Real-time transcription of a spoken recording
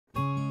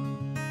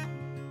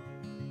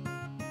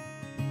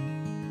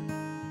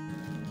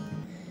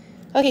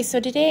Okay, so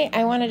today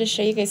I wanted to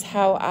show you guys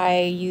how I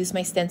use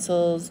my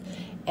stencils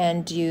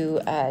and do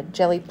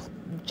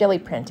jelly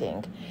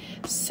printing.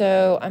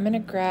 So I'm gonna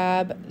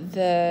grab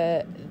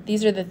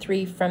these are the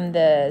 3 from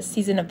the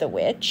Season of the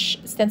Witch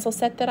stencil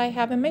set that I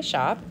have in my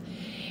shop.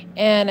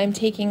 And I'm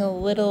taking a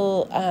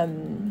little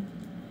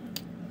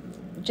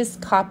just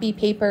copy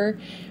paper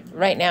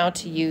right now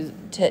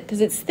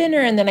because it's thinner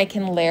and then I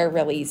can layer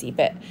real easy.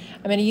 But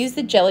I'm gonna use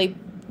the jelly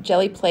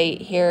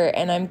plate here,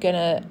 and I'm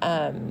gonna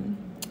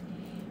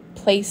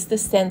place the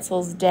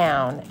stencils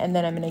down, and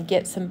then I'm going to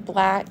get some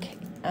black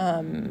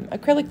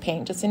acrylic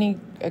paint, just any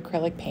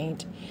acrylic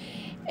paint,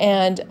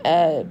 and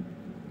a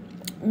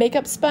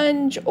makeup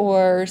sponge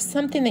or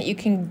something that you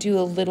can do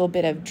a little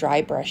bit of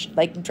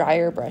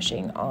dryer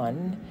brushing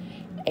on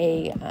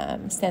a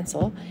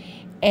stencil.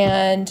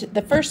 And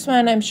the first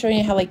one I'm showing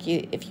you how,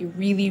 if you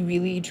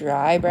really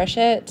dry brush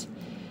it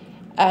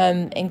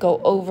and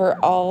go over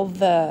all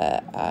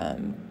the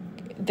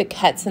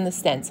cuts in the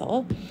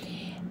stencil,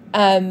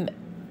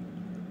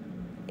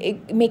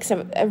 it makes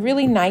a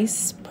really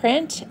nice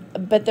print.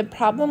 But the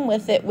problem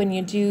with it when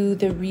you do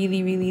the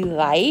really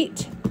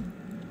light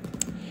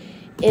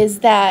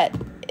is that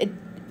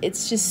it's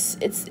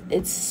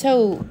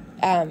so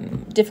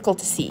difficult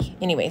to see.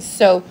 Anyways,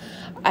 so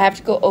I have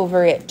to go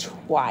over it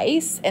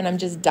twice, and I'm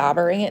just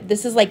daubering it.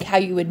 This is like how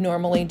you would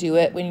normally do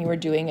it when you were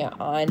doing it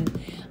on,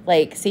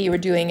 say you were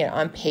doing it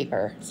on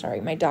paper.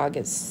 Sorry, my dog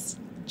is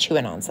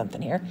chewing on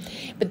something here.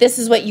 But this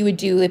is what you would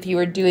do if you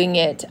were doing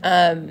it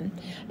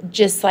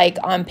just like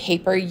on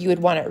paper. You would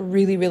want it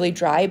really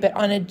dry. But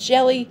on a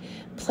jelly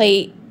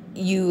plate,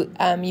 you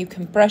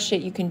can brush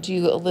it. You can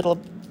do a little.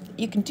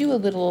 You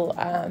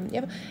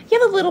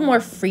have a little more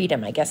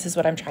freedom, I guess is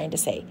what I'm trying to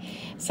say.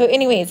 So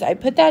anyways, I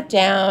put that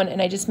down,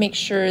 and I just make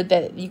sure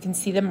that you can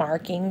see the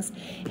markings.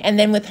 And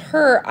then with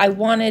her, I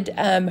wanted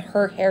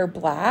her hair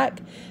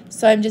black,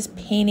 so I'm just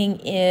painting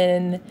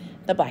in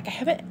the black. I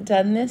haven't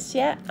done this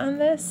yet on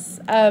this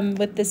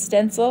with the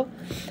stencil.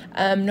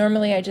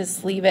 Normally I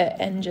just leave it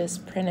and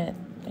just print it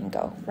and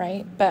go,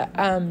 right? But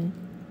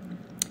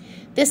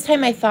this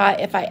time I thought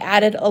if I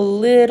added a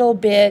little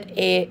bit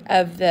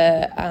of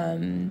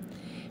the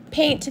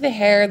paint to the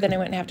hair, then I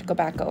wouldn't have to go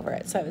back over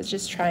it. So I was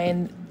just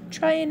trying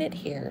it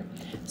here.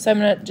 So I'm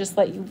gonna just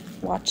let you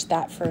watch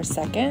that for a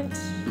second.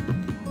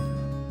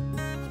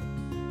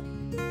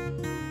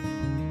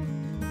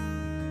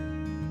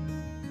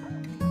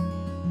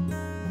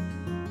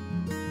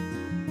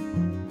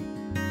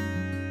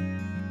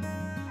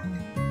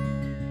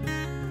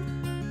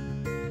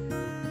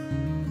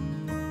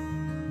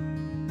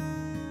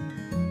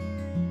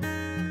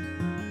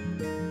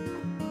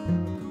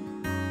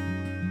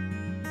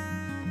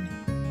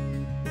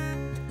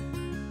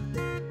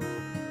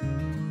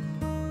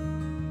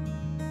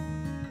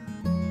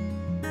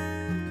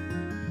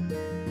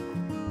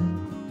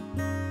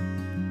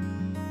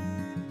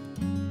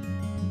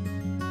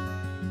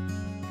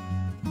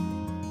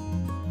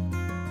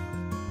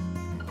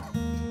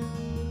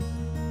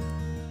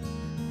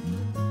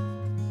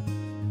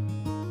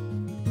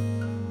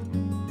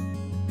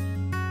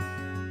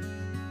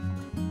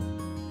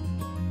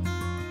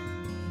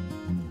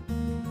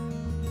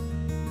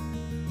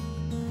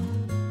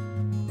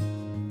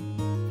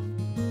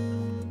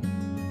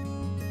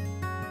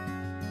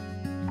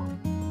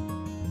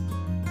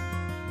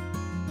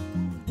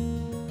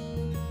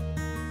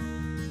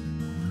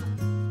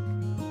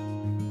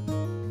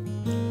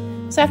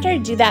 So after I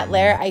do that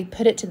layer, I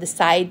put it to the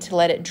side to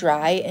let it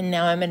dry, and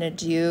now I'm gonna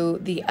do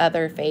the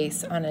other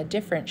face on a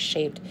different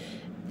shaped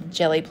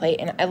jelly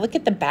plate. And I look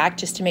at the back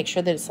just to make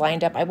sure that it's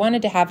lined up. I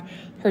wanted to have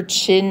her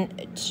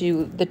chin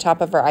to the top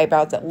of her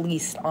eyebrows at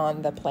least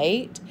on the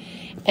plate.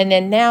 And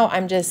then now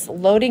I'm just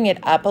loading it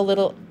up a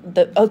little,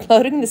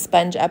 loading the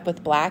sponge up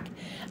with black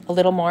a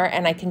little more,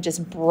 and I can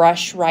just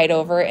brush right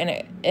over,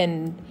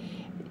 and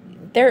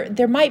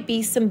there might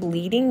be some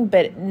bleeding,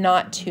 but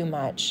not too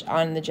much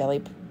on the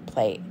jelly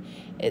plate.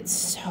 It's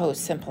so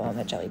simple on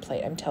the jelly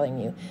plate, I'm telling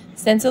you.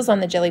 Stencils on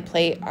the jelly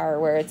plate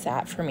are where it's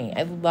at for me.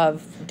 I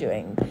love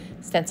doing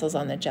stencils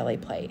on the jelly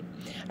plate.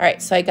 All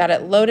right, so I got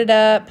it loaded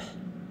up,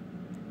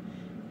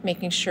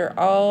 making sure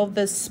all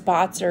the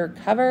spots are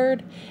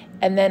covered,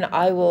 and then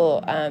I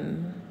will,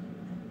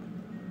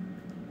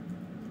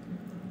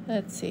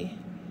 let's see,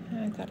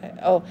 I got it.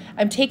 Oh,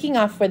 I'm taking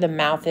off where the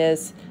mouth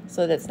is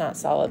so that it's not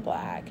solid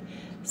black.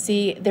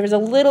 See, there was a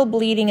little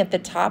bleeding at the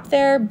top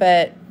there,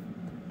 but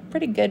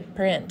pretty good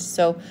print.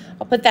 So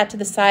I'll put that to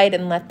the side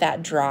and let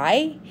that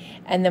dry,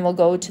 and then we'll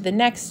go to the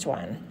next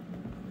one.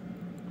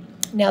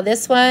 Now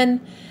this one,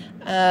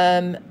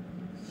 I'm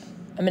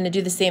going to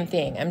do the same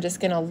thing. I'm just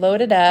going to load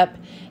it up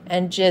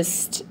and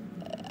just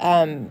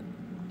go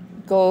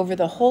over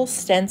the whole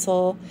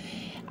stencil.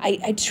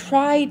 I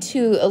try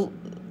to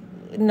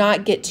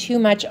not get too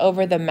much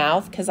over the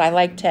mouth because I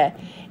like to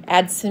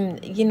add some,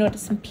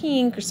 some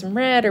pink or some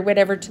red or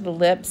whatever to the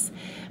lips.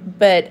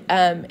 But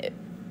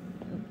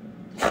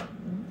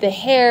the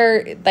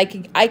hair,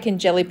 I can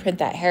jelly print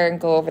that hair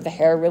and go over the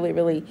hair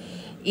really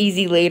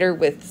easy later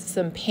with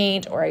some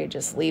paint, or I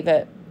just leave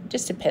it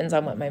just depends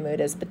on what my mood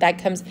is. But that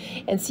comes,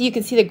 and see, you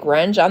can see the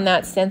grunge on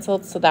that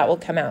stencil, so that will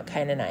come out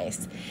kind of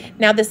nice.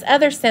 Now this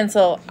other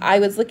stencil, I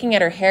was looking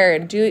at her hair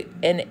and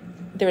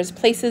there was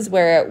places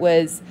where it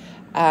was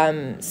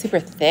super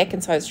thick,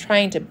 and so I was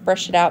trying to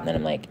brush it out, and then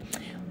I'm like,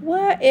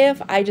 what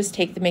if I just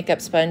take the makeup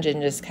sponge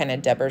and just kind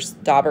of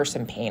dauber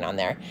some paint on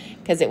there,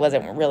 because it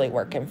wasn't really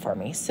working for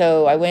me.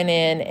 So I went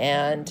in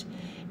and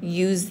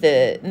used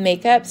the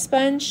makeup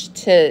sponge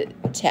to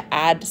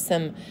add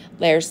some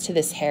layers to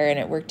this hair, and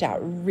it worked out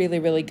really,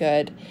 really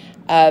good.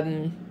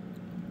 And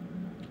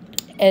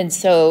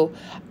so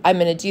I'm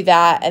going to do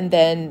that, and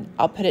then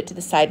I'll put it to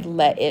the side,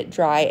 let it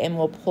dry, and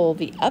we'll pull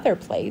the other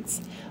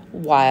plates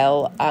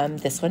while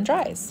this one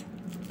dries.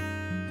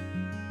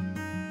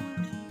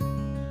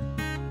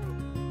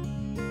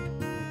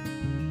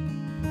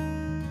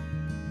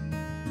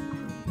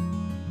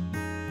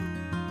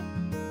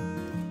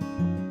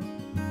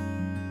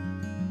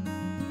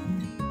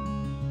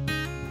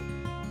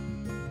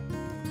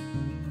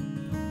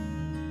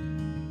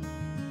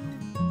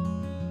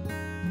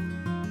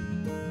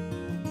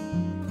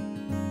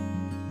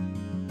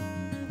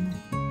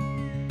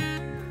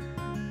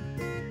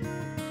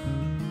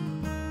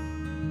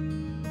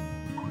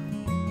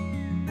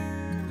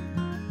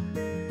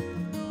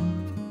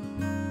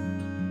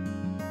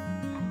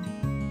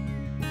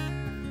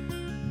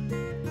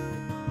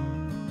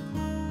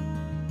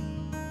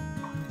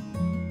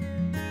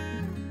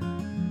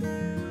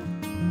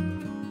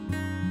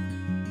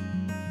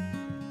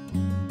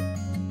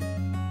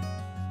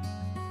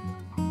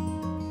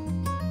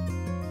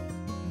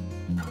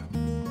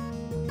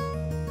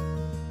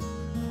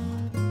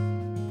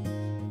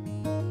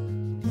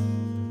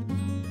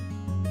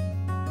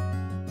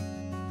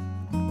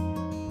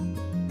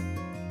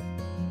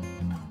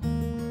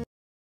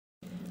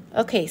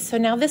 Okay, so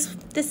now this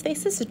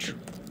face is,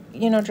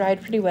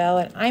 dried pretty well,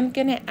 and I'm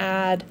gonna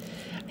add,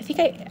 I think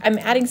I'm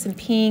adding some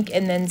pink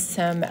and then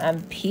some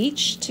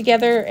peach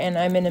together, and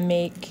I'm gonna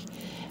make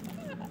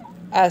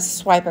a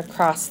swipe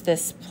across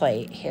this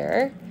plate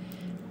here.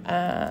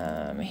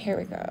 Here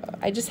we go.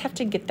 I just have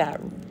to get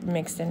that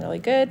mixed in really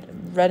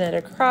good, run it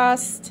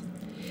across.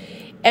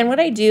 And what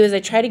I do is I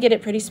try to get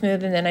it pretty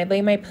smooth, and then I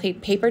lay my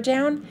paper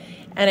down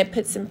and I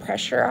put some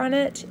pressure on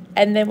it.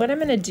 And then what I'm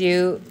gonna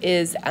do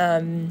is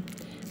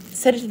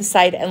set it to the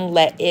side and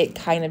let it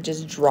kind of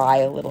just dry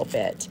a little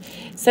bit.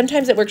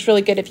 Sometimes it works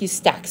really good if you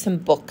stack some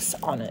books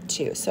on it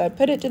too. So I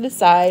put it to the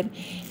side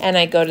and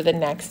I go to the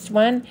next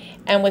one.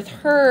 And with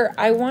her,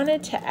 I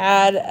wanted to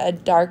add a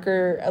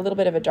little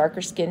bit of a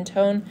darker skin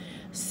tone.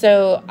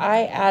 So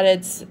I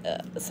added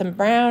some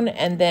brown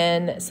and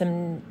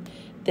then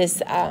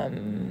this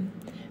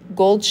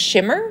gold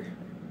shimmer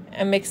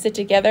and mixed it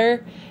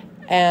together.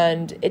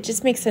 And it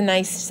just makes a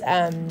nice,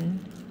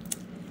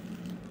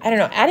 I don't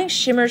know, adding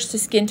shimmers to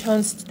skin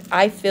tones,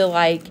 I feel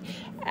like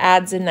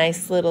adds a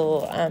nice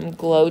little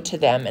glow to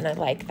them, and I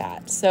like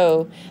that.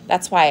 So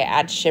that's why I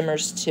add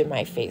shimmers to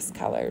my face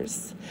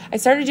colors. I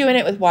started doing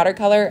it with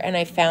watercolor, and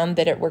I found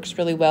that it works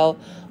really well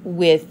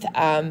with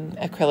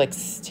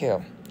acrylics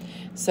too.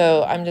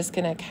 So I'm just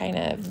gonna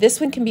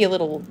this one can be a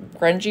little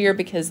grungier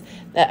because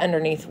the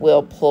underneath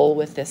will pull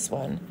with this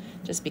one,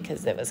 just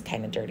because it was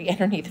kind of dirty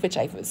underneath, which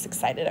I was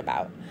excited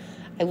about.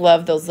 I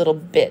love those little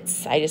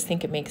bits. I just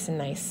think it makes a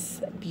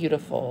nice,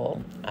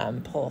 beautiful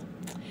pull.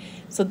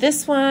 So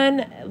this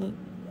one,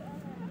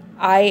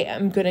 I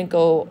am going to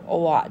go a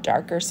lot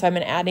darker. So I'm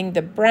adding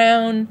the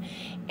brown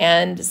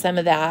and some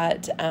of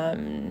that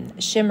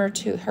shimmer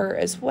to her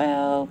as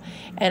well.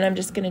 And I'm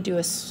just going to do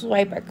a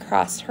swipe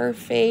across her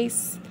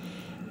face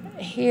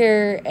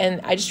here. And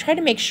I just try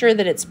to make sure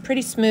that it's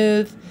pretty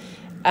smooth.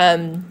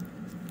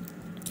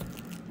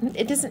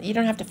 You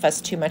don't have to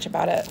fuss too much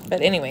about it.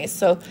 But anyway,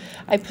 so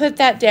I put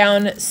that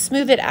down,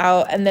 smooth it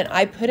out, and then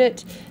I put her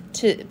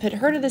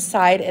to the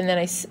side, and then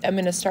I'm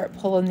going to start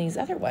pulling these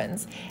other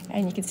ones,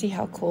 and you can see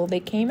how cool they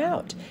came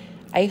out.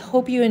 I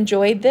hope you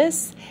enjoyed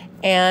this,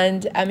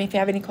 and if you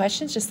have any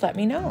questions, just let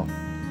me know.